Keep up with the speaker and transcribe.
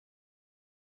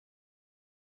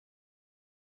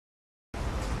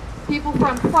people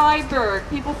from Freiburg,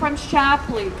 people from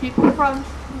Shapley, people from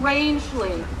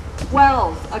Rangeley,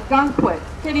 Wells, Agunquit,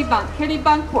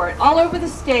 Kennebunkport, all over the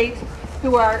state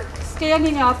who are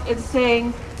standing up and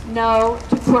saying no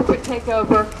to corporate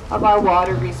takeover of our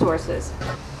water resources.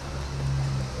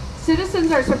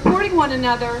 Citizens are supporting one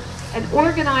another and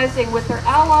organizing with their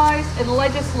allies and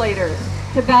legislators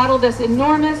to battle this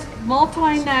enormous,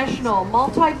 multinational,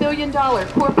 multi-billion-dollar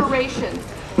corporation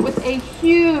with a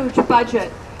huge budget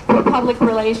for public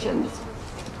relations.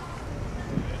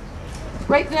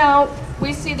 Right now,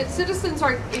 we see that citizens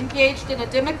are engaged in a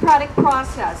democratic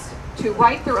process to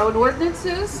write their own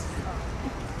ordinances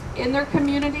in their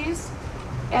communities.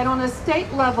 And on a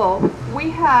state level,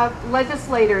 we have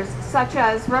legislators such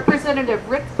as Representative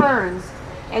Rick Burns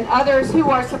and others who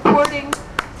are supporting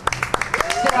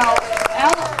Bill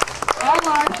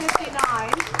LR 59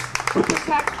 to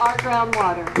protect our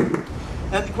groundwater.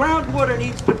 And the groundwater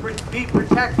needs to be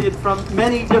protected from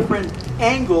many different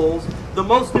angles, the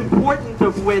most important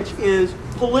of which is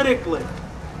politically.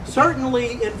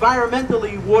 Certainly,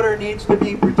 environmentally, water needs to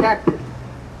be protected.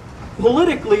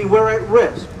 Politically, we're at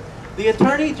risk. The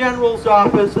Attorney General's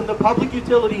Office and the Public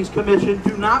Utilities Commission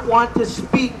do not want to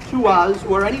speak to us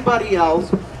or anybody else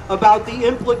about the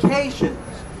implications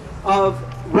of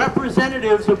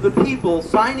representatives of the people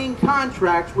signing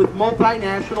contracts with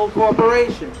multinational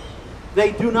corporations.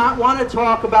 They do not want to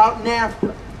talk about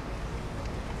NAFTA.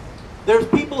 There's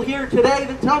people here today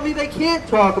that tell me they can't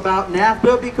talk about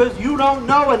NAFTA because you don't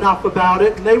know enough about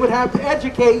it and they would have to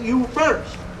educate you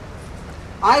first.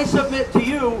 I submit to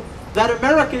you that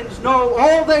Americans know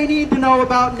all they need to know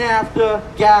about NAFTA,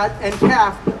 GATT, and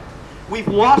CAFTA. We've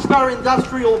lost our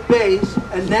industrial base,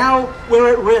 and now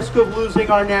we're at risk of losing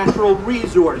our natural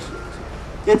resources.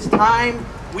 It's time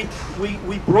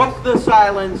we broke the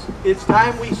silence. It's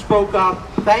time we spoke up.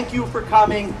 Thank you for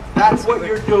coming. That's what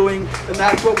you're doing, and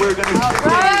that's what we're going to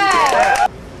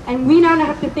do. And we now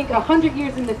have to think 100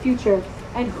 years in the future,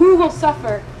 and who will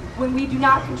suffer when we do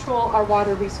not control our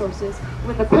water resources,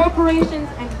 when the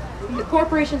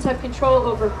corporations have control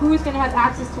over who's going to have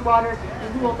access to water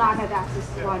and who will not have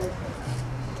access to water.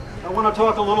 I want to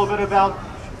talk a little bit about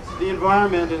the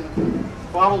environment and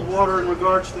bottled water in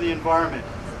regards to the environment.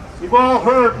 You've all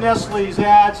heard Nestle's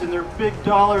ads and their big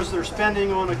dollars they're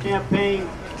spending on a campaign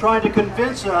trying to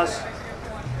convince us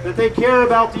that they care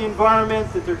about the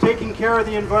environment, that they're taking care of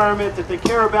the environment, that they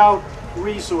care about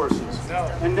resources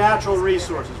and natural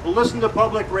resources. Well, listen to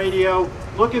public radio,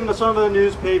 look into some of the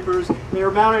newspapers. They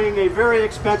are mounting a very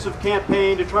expensive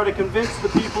campaign to try to convince the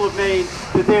people of Maine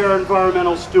that they are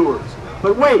environmental stewards.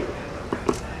 But wait.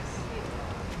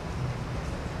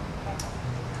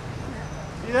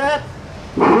 See that?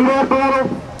 See that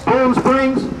bottle? Poland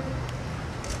Springs?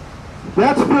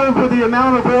 That's filled with the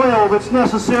amount of oil that's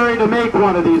necessary to make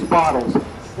one of these bottles.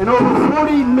 And over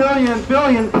 40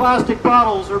 billion plastic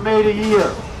bottles are made a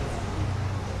year.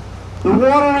 The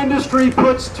water industry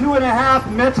puts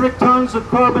 2.5 metric tons of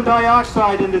carbon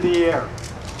dioxide into the air.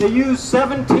 They use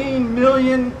 17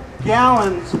 million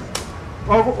gallons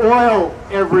of oil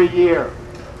every year.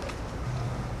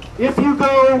 If you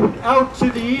go out to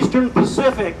the eastern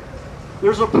Pacific,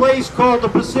 there's a place called the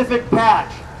Pacific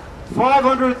Patch.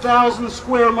 500,000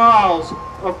 square miles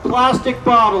of plastic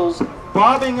bottles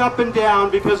bobbing up and down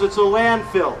because it's a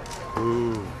landfill.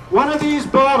 One of these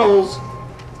bottles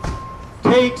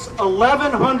takes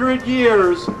 1,100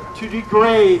 years to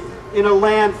degrade in a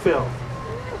landfill.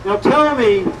 Now tell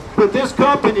me that this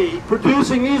company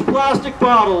producing these plastic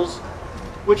bottles,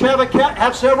 which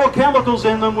have several chemicals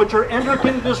in them which are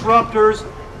endocrine disruptors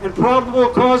and probable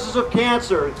causes of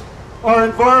cancer, are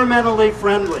environmentally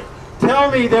friendly.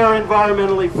 Tell me they're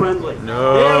environmentally friendly.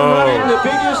 No. They're running the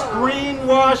biggest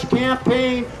greenwash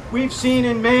campaign we've seen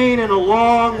in Maine in a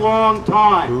long, long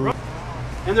time.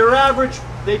 And their average,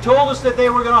 they told us that they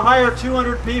were going to hire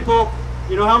 200 people.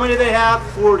 You know how many they have?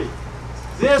 40.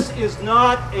 This is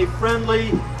not a friendly,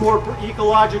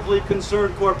 ecologically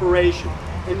concerned corporation.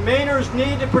 And Mainers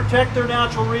need to protect their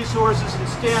natural resources and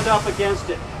stand up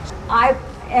against it. I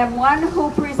am one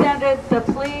who presented the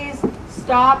Please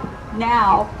Stop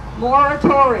Now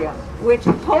moratorium, which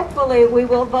hopefully we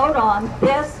will vote on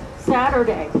this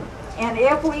Saturday. And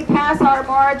if we pass our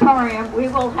moratorium, we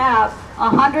will have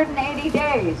 180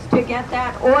 days to get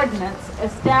that ordinance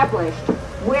established,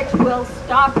 which will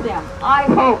stop them. I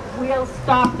hope we'll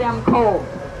stop them cold.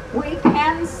 We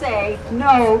can say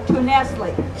no to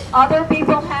Nestle. Other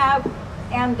people have,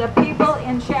 and the people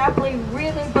in Shapley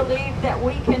really believe that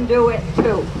we can do it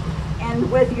too. And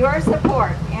with your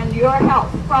support and your help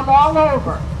from all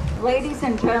over, ladies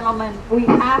and gentlemen, we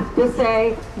have to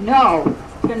say no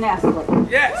to Nestle.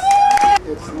 Yes!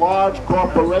 It's large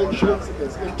corporations,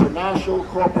 it's international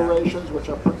corporations which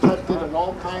are protected in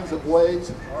all kinds of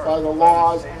ways by the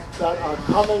laws that are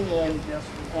coming in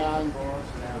and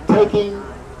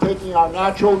taking our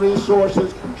natural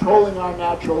resources, controlling our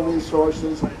natural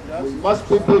resources. We must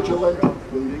be vigilant.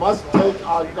 We must take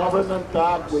our government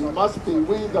back. We must be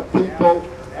we the people.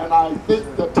 And I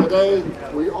think that today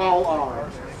we all are.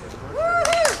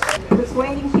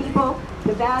 Persuading people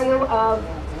the value of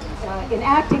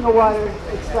enacting a water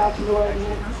extraction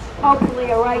ordinance,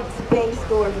 hopefully a rights-based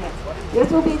ordinance.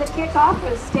 This will be the kickoff of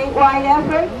a statewide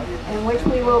effort in which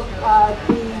we will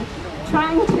be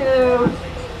trying to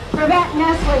prevent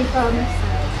Nestle from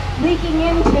leaking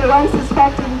into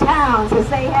unsuspecting towns as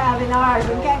they have in ours,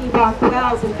 in Kennebunk,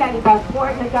 Wells, and Kennebunk,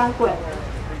 Portland,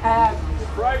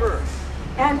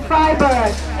 and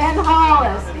Freiburg, and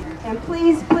Hollis. And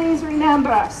please, please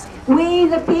remember, we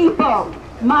the people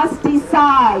must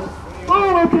decide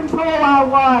who will control our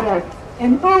water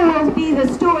and who will be the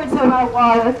stewards of our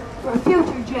water for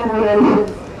future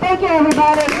generations. Thank you,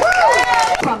 everybody.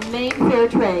 From Maine Fair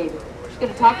Trade. She's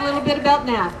going to talk a little bit about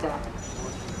NAFTA.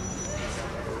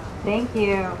 Thank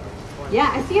you.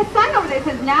 Yeah, I see a sign over there that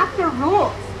says NAFTA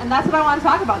rules, and that's what I want to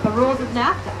talk about, the rules of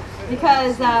NAFTA.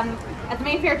 Because at the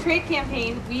Maine Fair Trade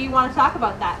Campaign, we want to talk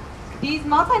about that. These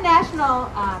multinational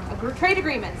trade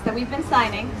agreements that we've been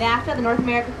signing, NAFTA, the North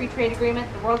American Free Trade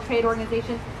Agreement, the World Trade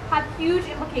Organization, have huge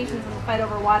implications in the fight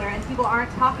over water, and people aren't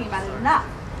talking about it enough.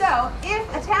 So,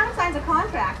 if a town signs a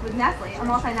contract with Nestle, a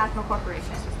multinational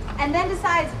corporation, and then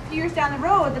decides a few years down the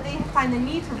road that they find the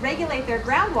need to regulate their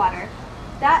groundwater,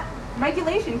 that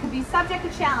regulation could be subject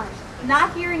to challenge,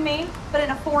 not here in Maine, but in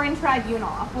a foreign tribunal,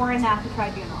 a foreign NAFTA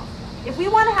tribunal. If we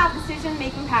want to have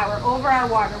decision-making power over our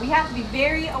water, we have to be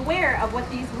very aware of what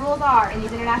these rules are in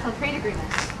these international trade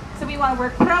agreements. So we want to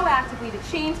work proactively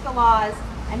to change the laws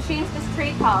and change this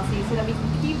trade policy so that we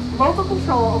can keep local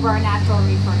control over our natural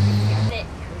resources here.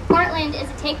 Portland is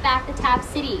a take back the tap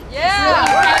city. Yeah!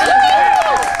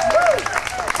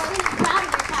 Portland is proud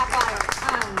of their tap water.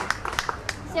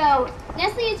 So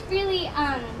Nestle is really,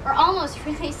 or almost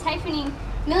really, siphoning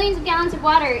millions of gallons of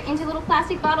water into little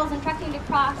plastic bottles and trucking it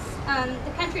across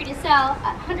the country to sell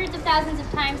hundreds of thousands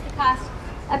of times the cost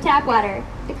of tap water.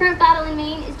 The current battle in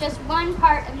Maine is just one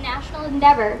part of national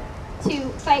endeavor to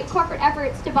fight corporate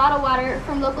efforts to bottle water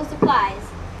from local supplies.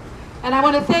 And I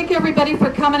want to thank everybody for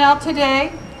coming out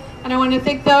today. And I want to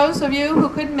thank those of you who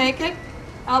couldn't make it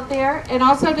out there. And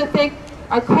also to thank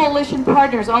our coalition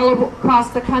partners all across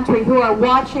the country who are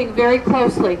watching very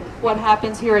closely what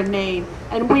happens here in Maine.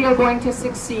 And we are going to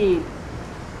succeed.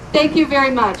 Thank you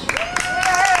very much.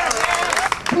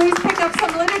 Please pick up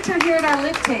some literature here at our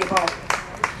lit table.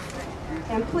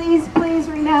 And please, please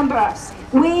remember,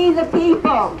 we the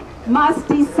people must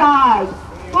decide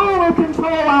who will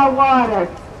control our water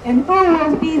and who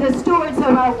will be the stewards of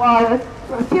our water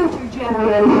for future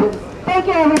generations. Thank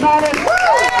you, everybody.